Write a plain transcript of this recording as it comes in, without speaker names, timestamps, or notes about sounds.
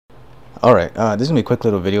Alright, this is going to be a quick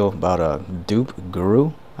little video about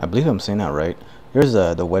dupeGuru. I believe I'm saying that right. Here's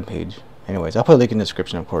the web page. Anyways, I'll put a link in the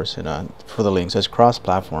description, of course, and for the links. It's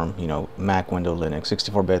cross-platform, you know, Mac, Windows, Linux,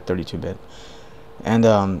 64-bit, 32-bit. And,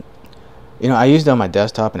 you know, I used it on my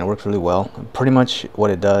desktop and it works really well. Pretty much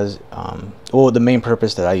what it does, well, the main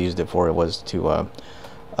purpose that I used it for was to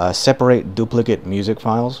separate duplicate music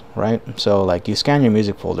files, right? So, like, you scan your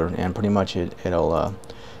music folder and pretty much it'll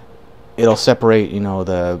separate, you know,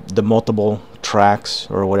 the multiple tracks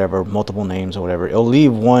or whatever, multiple names or whatever. It'll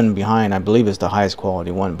leave one behind. I believe it's the highest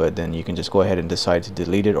quality one, but then you can just go ahead and decide to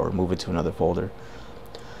delete it or move it to another folder.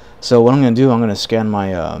 So what I'm going to do, I'm going to scan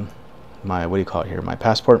my my, what do you call it here, my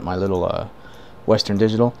passport, my little Western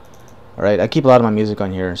Digital. Alright, I keep a lot of my music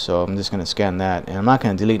on here, so I'm just going to scan that, and I'm not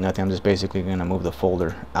going to delete nothing. I'm just basically going to move the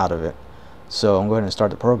folder out of it. So I'm going to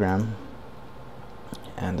start the program,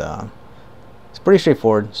 and it's pretty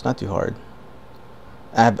straightforward. It's not too hard.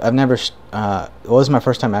 I've never it was my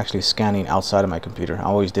first time actually scanning outside of my computer. I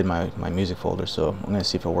always did my music folder, so I'm going to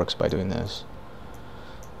see if it works by doing this.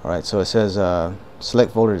 Alright, so it says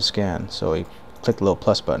select folder to scan, so you click the little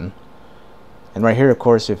plus button, and right here, of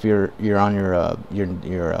course, if you're on your what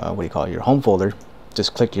do you call it, your home folder,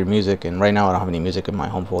 just click your music. And right now I don't have any music in my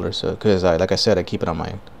home folder, so because like I said, I keep it on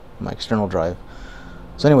my external drive.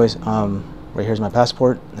 So anyways, right here's my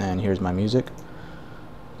passport and here's my music.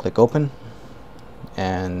 Click open,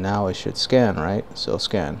 and now it should scan, right? So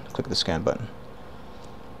scan, click the scan button.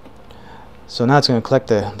 So now it's going to collect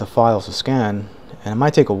the files to scan, and it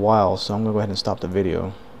might take a while, so I'm going to go ahead and stop the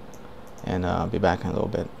video and be back in a little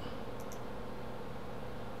bit.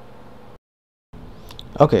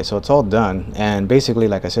 Okay, so it's all done, and basically,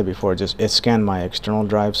 like I said before, it scanned my external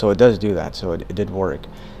drive, so it does do that, so it did work.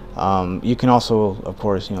 You can also, of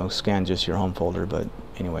course, you know, scan just your home folder, but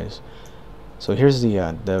anyways. So here's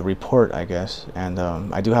the report, I guess, and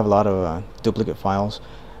I do have a lot of duplicate files,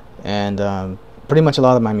 and pretty much a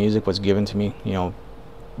lot of my music was given to me, you know,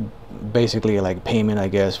 basically like payment, I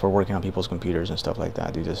guess, for working on people's computers and stuff like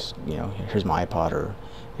that. You just, you know, here's my iPod or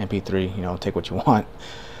MP3, you know, take what you want.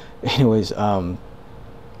 Anyways,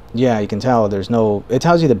 yeah, you can tell there's no, it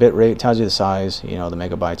tells you the bit rate, tells you the size, you know, the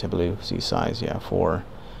megabytes, I believe. See size, yeah, 4.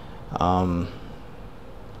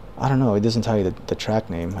 I don't know, it doesn't tell you the track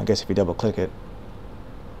name. I guess if you double click it,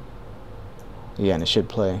 yeah, and it should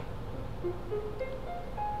play.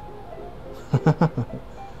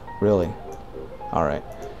 Really? Alright.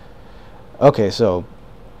 Okay, so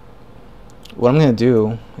what I'm going to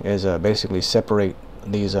do is basically separate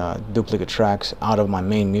these duplicate tracks out of my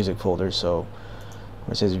main music folder. So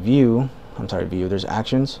where it says view, there's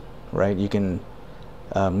actions, right? You can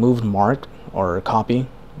move, mark, or copy,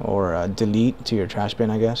 or delete to your trash bin,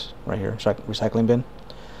 I guess, right here, recycling bin.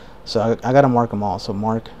 So I gotta mark them all, so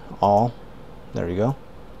mark all, there you go.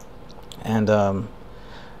 And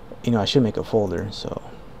you know, I should make a folder, so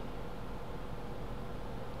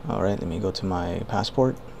alright, let me go to my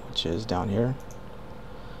passport, which is down here.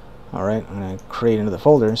 Alright, I'm gonna create another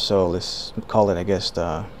folder, so let's call it, I guess,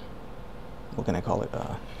 what can I call it,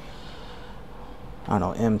 I don't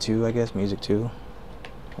know, M2, I guess, music 2,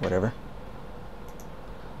 whatever.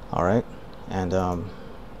 Alright, and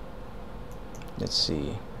let's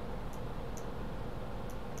see,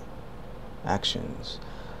 actions,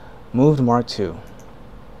 moved mark 2.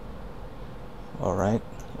 Alright,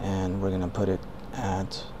 and we're gonna put it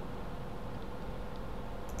at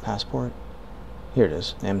passport. Here it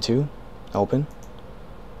is, M2, open,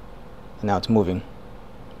 and now it's moving.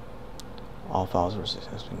 All files were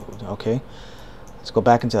successfully moved. Okay, let's go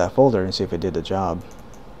back into that folder and see if it did the job.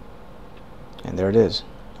 And there it is,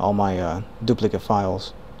 all my duplicate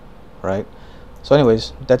files, right? So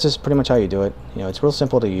anyways, that's just pretty much how you do it. You know, it's real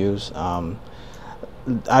simple to use.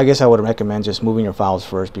 I guess I would recommend just moving your files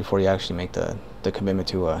first before you actually make the commitment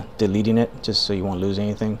to deleting it, just so you won't lose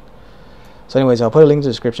anything. So anyways, I'll put a link in the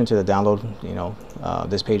description to the download, you know,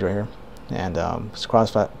 this page right here. And it's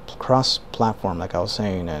cross-platform, like I was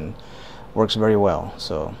saying, and works very well.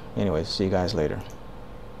 So anyways, see you guys later.